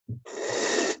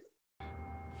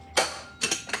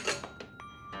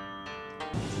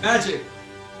Magic.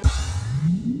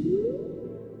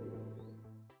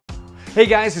 Hey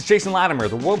guys, it's Jason Latimer,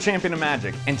 the world champion of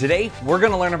magic, and today we're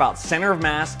going to learn about center of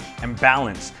mass and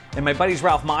balance. And my buddies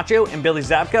Ralph Macchio and Billy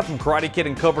Zabka from Karate Kid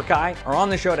and Cobra Kai are on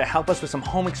the show to help us with some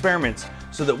home experiments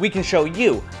so that we can show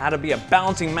you how to be a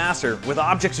balancing master with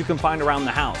objects you can find around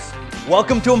the house.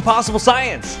 Welcome to Impossible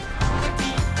Science!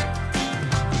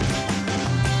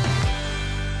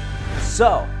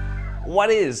 So, what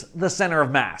is the center of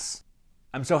mass?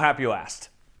 I'm so happy you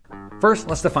asked. First,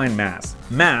 let's define mass.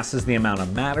 Mass is the amount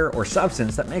of matter or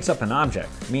substance that makes up an object,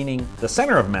 meaning the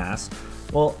center of mass,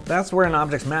 well, that's where an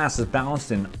object's mass is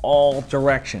balanced in all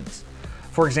directions.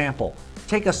 For example,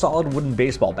 take a solid wooden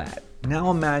baseball bat.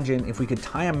 Now imagine if we could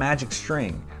tie a magic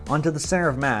string onto the center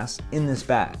of mass in this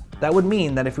bat. That would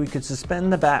mean that if we could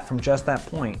suspend the bat from just that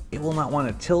point, it will not want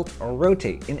to tilt or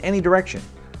rotate in any direction.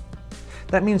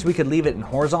 That means we could leave it in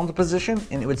horizontal position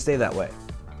and it would stay that way.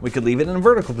 We could leave it in a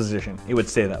vertical position, it would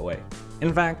stay that way.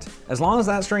 In fact, as long as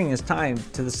that string is tied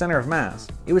to the center of mass,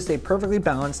 it would stay perfectly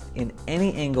balanced in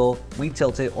any angle we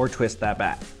tilt it or twist that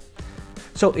bat.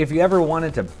 So if you ever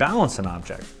wanted to balance an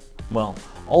object, well,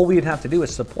 all we'd have to do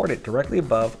is support it directly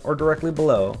above or directly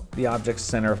below the object's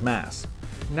center of mass.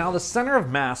 Now the center of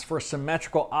mass for a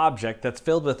symmetrical object that's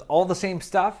filled with all the same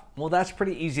stuff, well, that's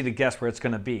pretty easy to guess where it's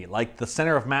going to be. Like the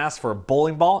center of mass for a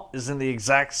bowling ball is in the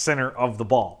exact center of the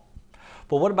ball.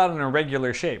 But what about an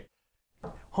irregular shape?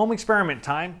 Home experiment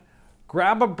time.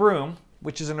 Grab a broom,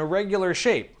 which is an irregular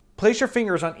shape. Place your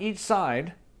fingers on each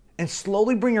side and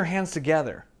slowly bring your hands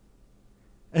together.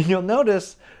 And you'll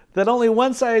notice that only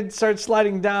one side starts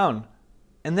sliding down.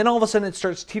 And then all of a sudden it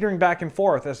starts teetering back and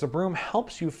forth as the broom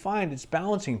helps you find its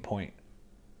balancing point.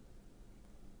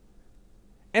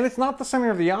 And it's not the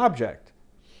center of the object.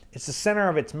 It's the center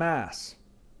of its mass.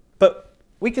 But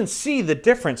we can see the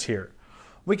difference here.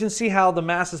 We can see how the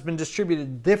mass has been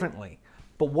distributed differently.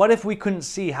 But what if we couldn't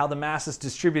see how the mass is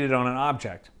distributed on an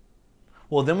object?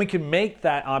 Well, then we could make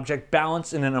that object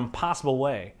balance in an impossible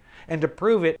way. And to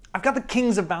prove it, I've got the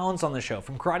kings of balance on the show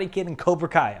from Karate Kid and Cobra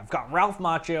Kai. I've got Ralph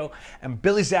Macchio and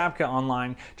Billy Zabka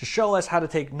online to show us how to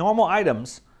take normal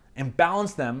items and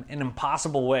balance them in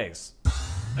impossible ways.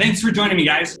 Thanks for joining me,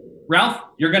 guys. Ralph,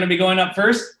 you're going to be going up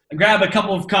first. Grab a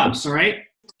couple of cups, all right?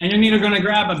 And you're either going to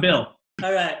grab a bill.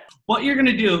 All right. What you're going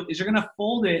to do is you're going to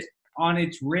fold it on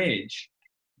its ridge,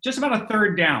 just about a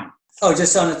third down. Oh,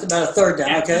 just on it, about a third down,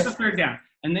 Yeah, okay. just a third down.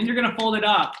 And then you're going to fold it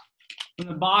up from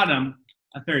the bottom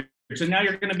a third. So now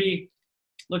you're going to be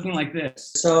looking like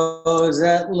this. So does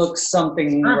that look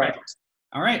something Perfect. right?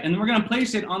 All right, and then we're going to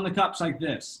place it on the cups like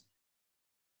this.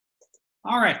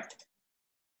 All right.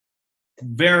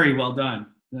 Very well done.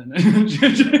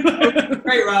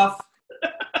 Great, Ralph.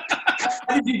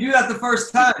 How did you do that the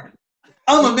first time?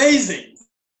 I'm amazing.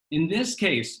 In this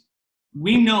case,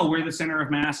 we know where the center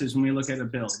of mass is when we look at a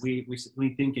bill. We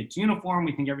think it's uniform,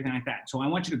 we think everything like that. So I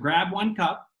want you to grab one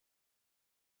cup.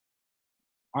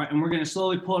 All right, and we're going to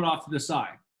slowly pull it off to the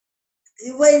side.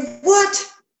 Wait,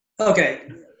 what? Okay.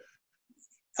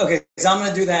 Okay, so I'm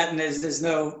going to do that, and there's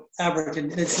no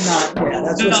abracadabra. It's not, yeah,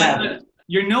 that's what's happening.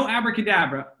 You're no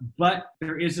abracadabra, but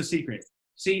there is a secret.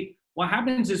 See, what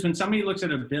happens is when somebody looks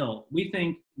at a bill, we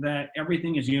think that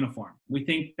everything is uniform. We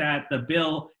think that the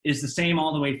bill is the same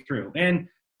all the way through. And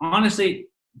honestly,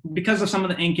 because of some of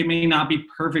the ink, it may not be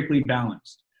perfectly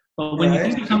balanced. But when you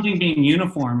think of something being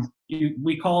uniform,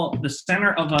 we call the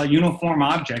center of a uniform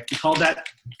object, we call that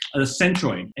a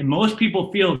centroid. And most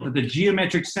people feel that the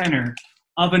geometric center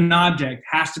of an object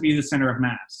has to be the center of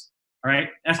mass. All right?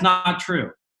 That's not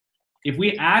true. If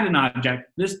we add an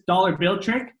object, this dollar bill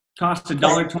trick costs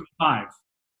 $1.25.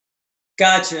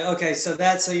 Gotcha. Okay, so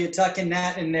you're tucking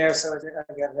that in there. So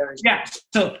yeah.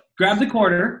 So grab the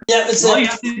quarter. Yeah. All you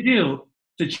have to do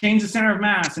to change the center of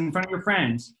mass in front of your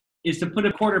friends is to put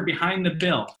a quarter behind the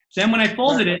bill. Then when I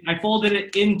folded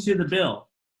it into the bill.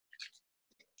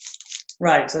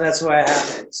 Right. So that's where I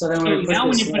have it. So then when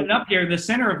when you put it up here, the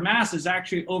center of mass is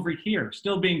actually over here,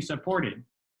 still being supported.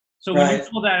 So when you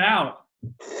pull that out.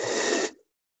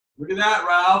 Look at that,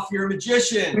 Ralph. You're a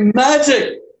magician.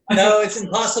 Magic. No, it's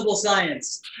impossible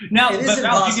science. Now, but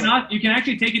Ralph, you can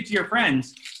actually take it to your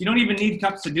friends. You don't even need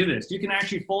cups to do this. You can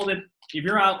actually fold it. If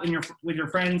you're out with your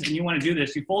friends and you want to do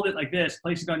this, you fold it like this,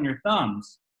 place it on your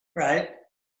thumbs. Right.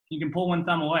 You can pull one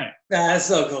thumb away. That's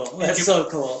so cool. That's so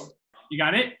cool. You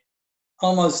got it?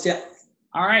 Almost, yeah.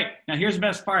 All right. Now here's the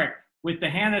best part. With the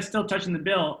hand that's still touching the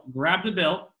bill, grab the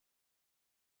bill,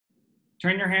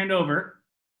 turn your hand over.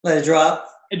 Let it drop.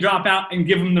 And drop out and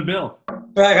give them the bill.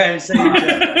 Right.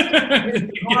 Okay.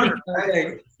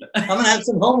 I'm gonna have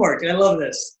some homework. I love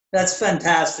this. That's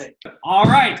fantastic. All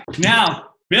right, now,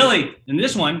 Billy, in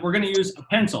this one, we're gonna use a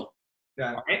pencil. Okay.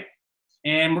 All right?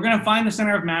 And we're gonna find the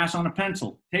center of mass on a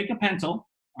pencil. Take a pencil,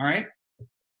 all right?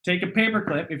 Take a paper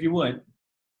clip, if you would,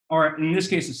 or in this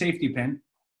case, a safety pin.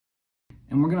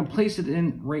 And we're gonna place it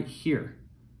in right here.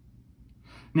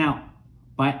 Now,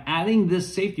 by adding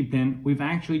this safety pin, we've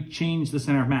actually changed the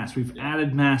center of mass. We've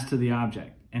added mass to the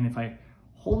object. And if I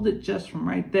hold it just from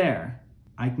right there,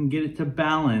 I can get it to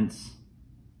balance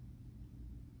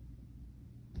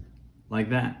like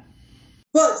that.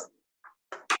 What?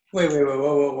 Wait,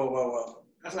 whoa.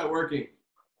 That's not working.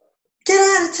 Get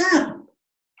out of town.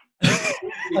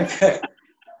 Okay.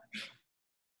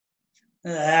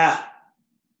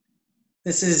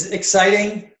 This is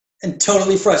exciting and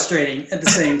totally frustrating at the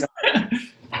same time.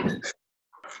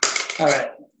 All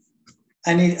right.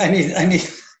 I need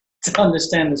to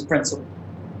understand this principle.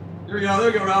 There we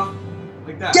go, Ralph.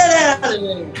 Like that. Get out of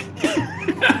here!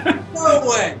 No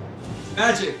way.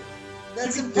 Magic.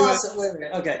 That's impossible. Wait a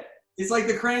minute. Okay. It's like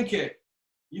the crane kick.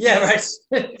 Yeah, right.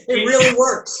 It really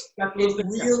works. It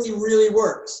really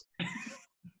works.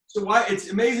 So why it's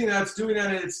amazing that it's doing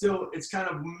that and it's kind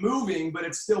of moving, but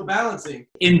it's still balancing.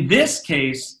 In this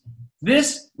case,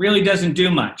 this really doesn't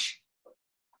do much.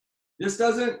 This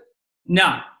doesn't?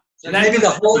 No. So maybe the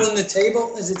hole in the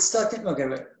table, is it stuck in? Okay,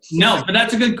 wait. No, but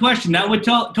that's a good question. That would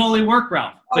totally work,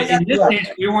 Ralph. But in this case,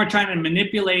 we weren't trying to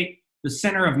manipulate the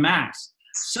center of mass.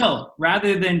 So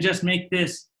rather than just make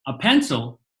this a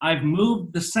pencil, I've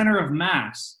moved the center of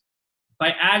mass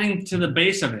by adding to the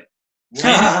base of it.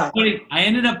 I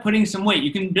ended up putting some weight.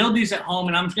 You can build these at home,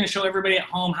 and I'm just going to show everybody at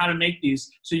home how to make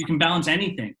these so you can balance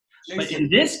anything. Jason. But in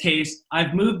this case,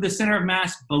 I've moved the center of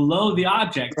mass below the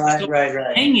object,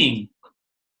 right. hanging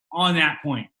on that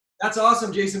point. That's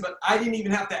awesome, Jason, but I didn't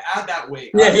even have to add that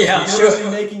weight. Yeah, sure.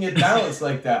 Making it balanced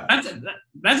like that.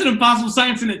 That's an impossible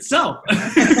science in itself.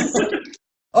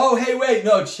 Oh, hey, wait,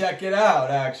 no, check it out,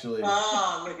 actually.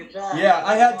 Oh, look at that. Yeah,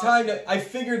 I had time I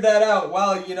figured that out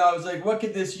while, I was like, what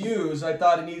could this use? I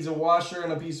thought it needs a washer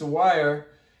and a piece of wire.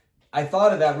 I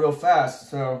thought of that real fast,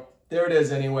 so there it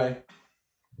is anyway.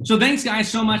 So thanks, guys,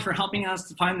 so much for helping us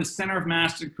to find the center of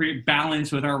mass to create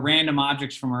balance with our random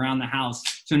objects from around the house.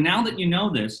 So now that you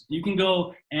know this, you can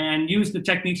go and use the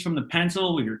techniques from the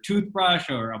pencil with your toothbrush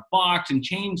or a box and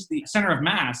change the center of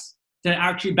mass to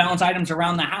actually balance items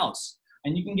around the house.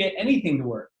 And you can get anything to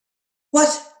work. What?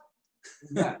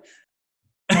 Yeah.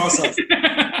 Awesome.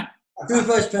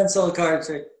 Toothbrush, pencil, card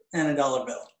trick, and a dollar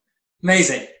bill.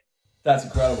 Amazing. That's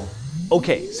incredible.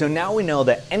 Okay, so now we know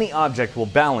that any object will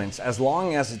balance as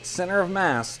long as its center of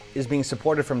mass is being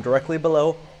supported from directly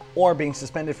below or being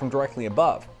suspended from directly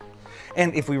above.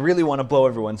 And if we really want to blow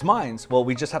everyone's minds, well,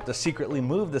 we just have to secretly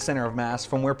move the center of mass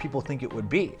from where people think it would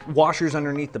be. Washers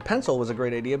underneath the pencil was a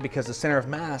great idea because the center of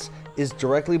mass is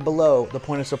directly below the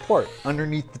point of support,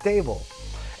 underneath the table.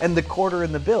 And the quarter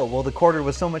in the bill, well, the quarter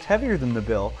was so much heavier than the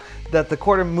bill that the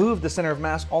quarter moved the center of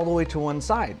mass all the way to one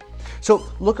side. So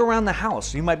look around the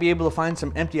house. You might be able to find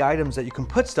some empty items that you can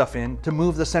put stuff in to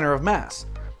move the center of mass.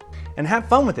 And have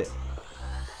fun with it.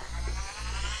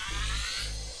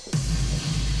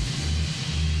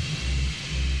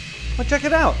 Well, check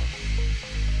it out.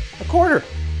 A quarter.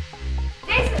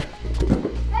 Jason!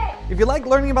 Hey! If you like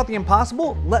learning about the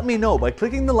impossible, let me know by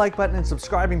clicking the like button and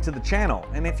subscribing to the channel.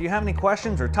 And if you have any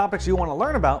questions or topics you want to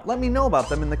learn about, let me know about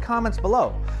them in the comments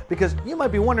below. Because you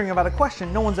might be wondering about a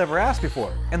question no one's ever asked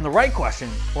before. And the right question,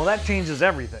 well, that changes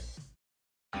everything.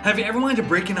 Have you ever wanted to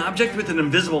break an object with an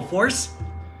invisible force?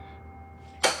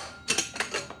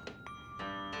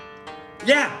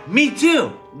 Yeah, me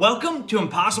too. Welcome to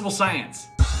Impossible Science.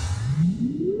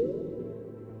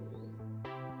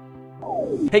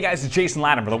 Hey guys, it's Jason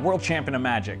Latimer, the world champion of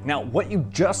magic. Now, what you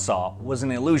just saw was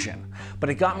an illusion, but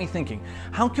it got me thinking,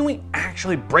 how can we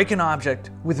actually break an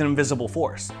object with an invisible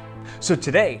force? So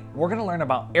today, we're gonna learn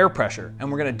about air pressure,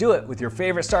 and we're gonna do it with your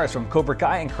favorite stars from Cobra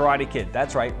Kai and Karate Kid.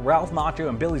 That's right, Ralph Macchio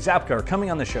and William Zabka are coming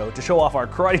on the show to show off our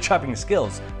karate chopping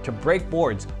skills to break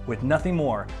boards with nothing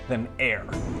more than air.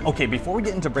 Okay, before we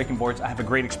get into breaking boards, I have a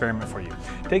great experiment for you.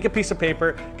 Take a piece of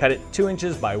paper, cut it 2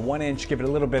 inches by 1 inch, give it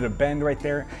a little bit of bend right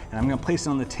there, and I'm gonna place it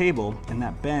on the table, and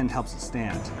that bend helps it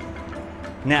stand.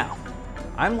 Now,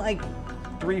 I'm like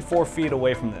 3-4 feet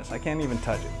away from this. I can't even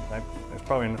touch it. It's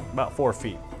probably about 4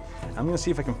 feet. I'm gonna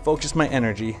see if I can focus my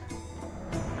energy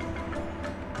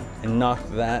and knock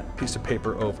that piece of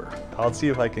paper over. I'll see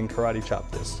if I can karate chop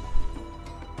this.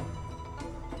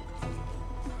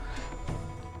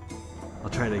 I'll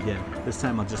try it again. This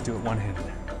time I'll just do it one-handed.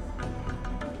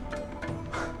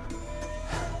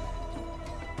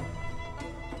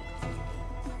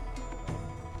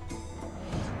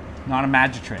 not a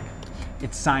magic trick.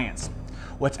 It's science.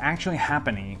 What's actually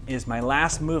happening is my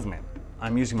last movement,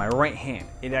 I'm using my right hand.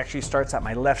 It actually starts at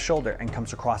my left shoulder and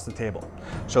comes across the table.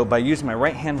 So by using my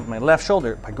right hand with my left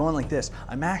shoulder, by going like this,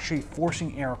 I'm actually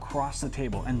forcing air across the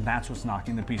table, and that's what's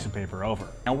knocking the piece of paper over.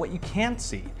 Now what you can't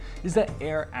see is that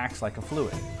air acts like a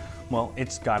fluid. Well,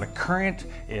 it's got a current,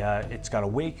 it's got a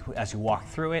weight as you walk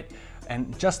through it,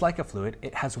 and just like a fluid,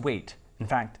 it has weight. In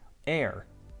fact, air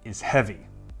is heavy.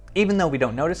 Even though we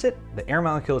don't notice it, the air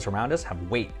molecules around us have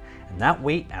weight, and that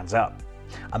weight adds up.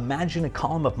 Imagine a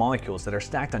column of molecules that are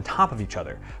stacked on top of each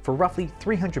other for roughly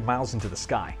 300 miles into the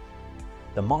sky.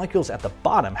 The molecules at the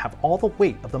bottom have all the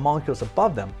weight of the molecules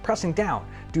above them pressing down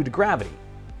due to gravity.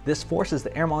 This forces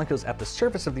the air molecules at the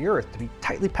surface of the Earth to be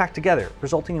tightly packed together,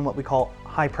 resulting in what we call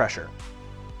high pressure.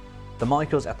 The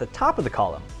molecules at the top of the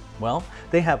column, well,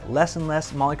 they have less and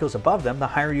less molecules above them the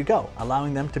higher you go,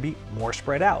 allowing them to be more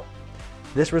spread out.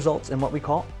 This results in what we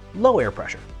call low air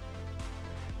pressure.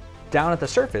 Down at the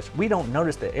surface, we don't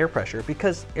notice the air pressure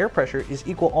because air pressure is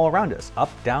equal all around us, up,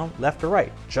 down, left, or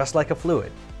right, just like a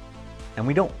fluid. And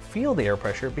we don't feel the air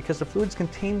pressure because the fluids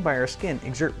contained by our skin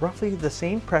exert roughly the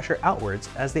same pressure outwards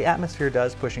as the atmosphere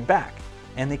does pushing back,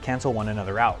 and they cancel one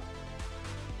another out.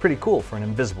 Pretty cool for an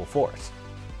invisible force.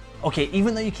 Okay,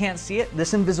 even though you can't see it,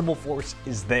 this invisible force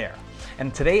is there.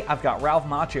 And today I've got Ralph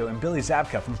Macchio and Billy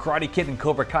Zabka from Karate Kid and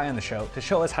Cobra Kai on the show to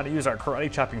show us how to use our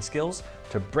karate chopping skills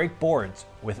to break boards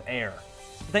with air.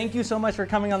 Thank you so much for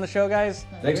coming on the show, guys.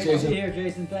 Thanks, Jason. Great to be here,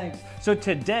 Jason, thanks. So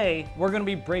today we're gonna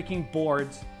be breaking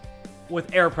boards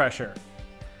with air pressure.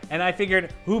 And I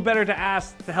figured who better to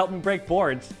ask to help me break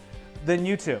boards than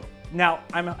you two. Now,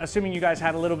 I'm assuming you guys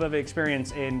had a little bit of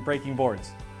experience in breaking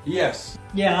boards. Yes.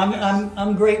 Yeah,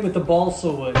 I'm great with the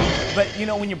balsa wood. But you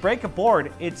know, when you break a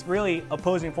board, it's really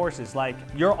opposing forces. Like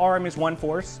your arm is one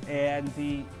force and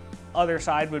the other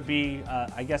side would be,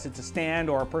 I guess it's a stand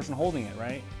or a person holding it,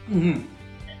 right? Mm-hmm.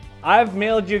 I've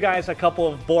mailed you guys a couple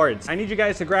of boards. I need you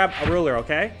guys to grab a ruler,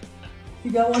 okay?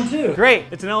 You got one too. Great,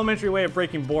 it's an elementary way of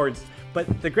breaking boards.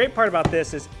 But the great part about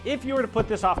this is if you were to put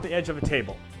this off the edge of a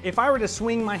table, if I were to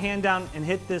swing my hand down and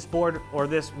hit this board or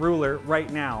this ruler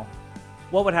right now,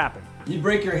 what would happen? You'd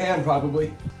break your hand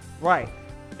probably. Right.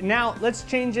 Now let's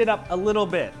change it up a little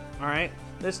bit, all right?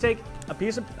 Let's take a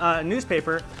piece of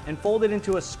newspaper and fold it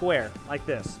into a square like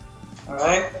this. All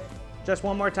right. Just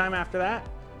one more time after that.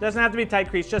 Doesn't have to be tight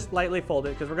crease, just lightly fold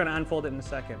it because we're gonna unfold it in a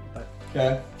second. But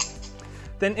Okay.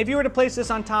 then if you were to place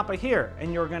this on top of here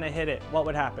and you're gonna hit it, what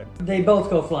would happen? They both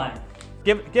go flying.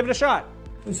 Give it a shot.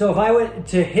 So if I were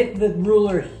to hit the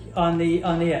ruler on the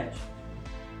edge,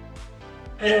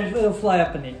 it'll fly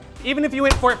up in the air. Even if you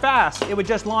went for it fast, it would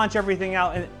just launch everything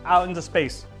out into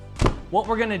space. What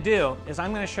we're gonna do is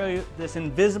I'm gonna show you this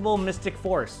invisible mystic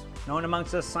force known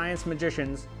amongst us science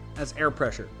magicians as air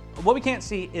pressure. What we can't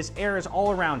see is air is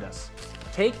all around us.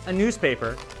 Take a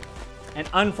newspaper and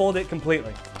unfold it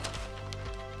completely.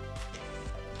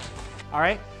 All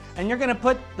right, and you're gonna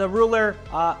put the ruler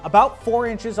about 4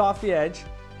 inches off the edge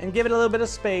and give it a little bit of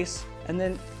space and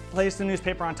then place the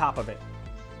newspaper on top of it.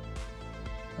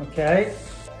 Okay.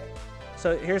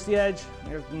 So here's the edge,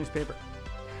 here's the newspaper.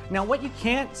 Now what you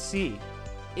can't see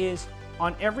is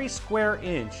on every square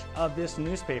inch of this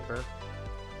newspaper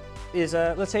is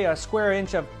let's say a square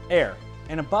inch of air.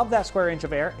 And above that square inch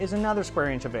of air is another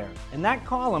square inch of air. And that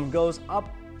column goes up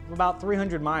about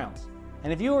 300 miles.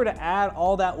 And if you were to add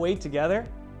all that weight together,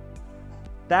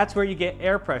 that's where you get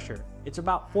air pressure. It's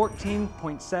about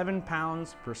 14.7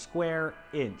 pounds per square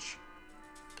inch.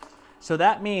 So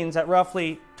that means at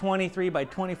roughly 23 by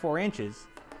 24 inches,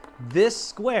 this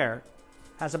square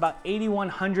has about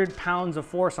 8,100 pounds of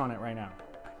force on it right now.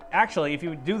 Actually, if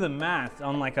you do the math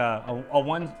on like a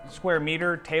 1 square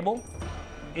meter table,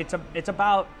 it's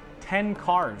about 10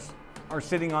 cars are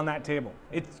sitting on that table.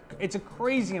 It's a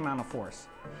crazy amount of force.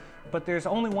 But there's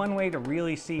only one way to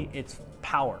really see its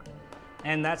power,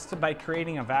 and that's by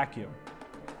creating a vacuum.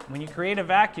 When you create a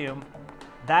vacuum,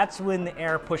 that's when the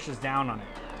air pushes down on it.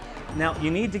 Now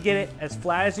you need to get it as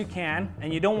flat as you can,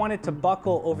 and you don't want it to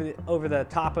buckle over the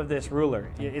top of this ruler.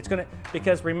 It's gonna,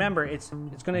 because remember, it's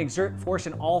gonna exert force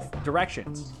in all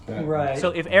directions. Okay. Right. So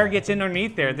if air gets in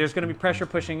underneath there, there's gonna be pressure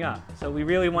pushing up. So we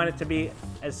really want it to be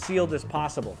as sealed as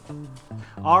possible.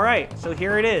 All right, so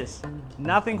here it is.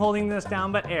 Nothing holding this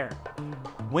down but air.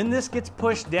 When this gets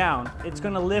pushed down, it's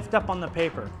gonna lift up on the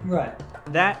paper. Right.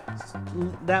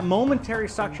 That momentary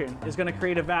suction is gonna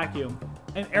create a vacuum,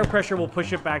 and air pressure will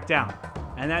push it back down.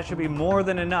 And that should be more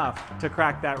than enough to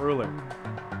crack that ruler.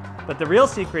 But the real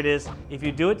secret is, if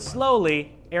you do it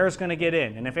slowly, air is gonna get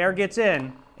in. And if air gets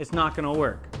in, it's not gonna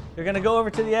work. You're gonna go over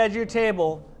to the edge of your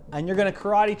table, and you're gonna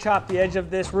karate chop the edge of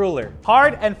this ruler.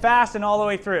 Hard and fast and all the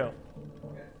way through.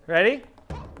 Ready?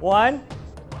 1,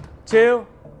 2,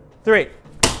 3.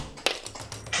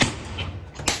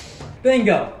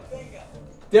 Bingo.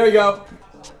 There we go.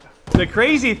 The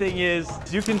crazy thing is,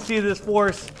 you can see this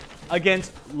force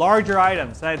against larger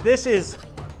items. Now, this is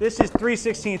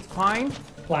 3/16 pine.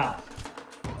 Wow.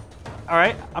 All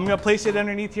right, I'm gonna place it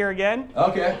underneath here again.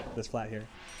 Okay. This flat here.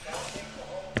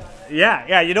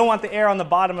 Yeah, you don't want the air on the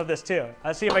bottom of this too.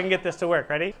 Let's see if I can get this to work.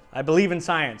 Ready? I believe in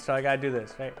science, so I gotta do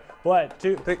this. Right? 1,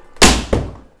 2, 3.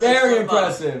 Very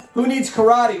impressive. Who needs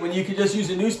karate when you can just use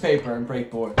a newspaper and break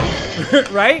boards?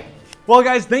 Right? Well,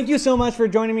 guys, thank you so much for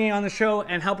joining me on the show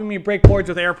and helping me break boards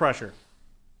with air pressure.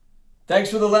 Thanks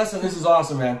for the lesson. This is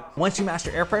awesome, man. Once you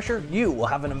master air pressure, you will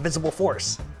have an invisible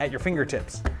force at your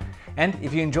fingertips. And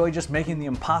if you enjoy just making the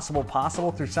impossible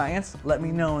possible through science, let me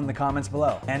know in the comments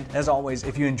below. And as always,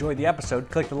 if you enjoyed the episode,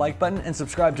 click the like button and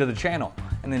subscribe to the channel.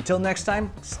 And until next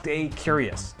time, stay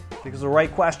curious, because the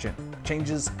right question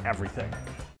changes everything.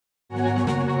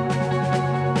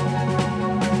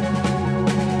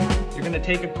 You're gonna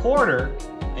take a quarter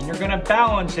and you're gonna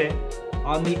balance it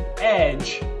on the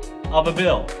edge of a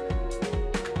bill.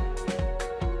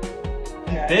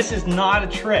 This is not a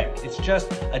trick. It's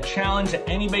just a challenge that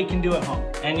anybody can do at home.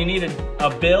 And you need a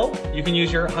bill. You can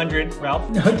use your 100, Ralph.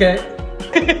 Okay.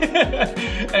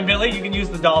 And Billy, you can use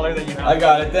the dollar that you have. I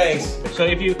got it, thanks. So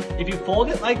if you fold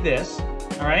it like this,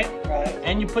 all right? Right.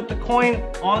 And you put the coin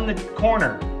on the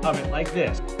corner of it like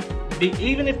this.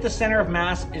 Even if the center of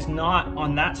mass is not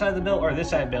on that side of the bill or this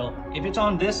side of the bill, if it's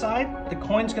on this side, the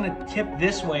coin's gonna tip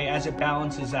this way as it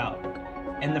balances out.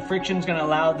 And the friction's gonna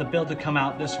allow the bill to come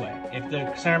out this way. If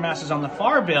the center of mass is on the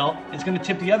far bill, it's gonna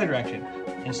tip the other direction.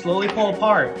 And slowly pull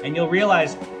apart, and you'll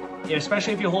realize,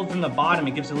 especially if you hold from the bottom,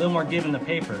 it gives a little more give in the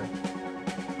paper.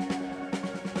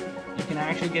 You can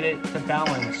actually get it to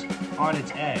balance on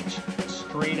its edge,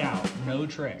 straight out, no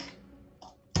trick.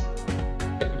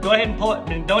 Go ahead and pull it,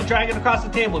 and don't drag it across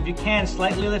the table. If you can,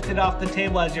 slightly lift it off the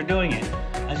table as you're doing it.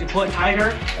 As you pull it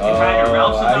tighter,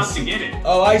 Ralph's I about see. to get it.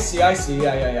 Oh, I see.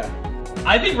 Yeah.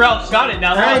 I think Ralph's got it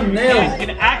now. I Look, nailed you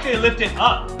can actually lift it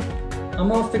up.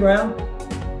 I'm off the ground.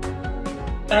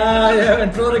 Yeah,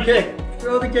 and throw the kick.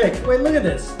 Throw the kick. Wait, look at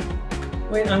this.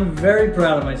 Wait, I'm very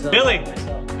proud of myself.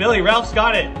 Billy, Ralph's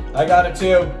got it. I got it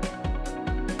too.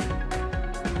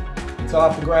 It's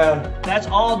off the ground. That's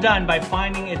all done by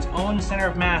finding its own center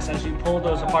of mass as you pull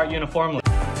those apart uniformly.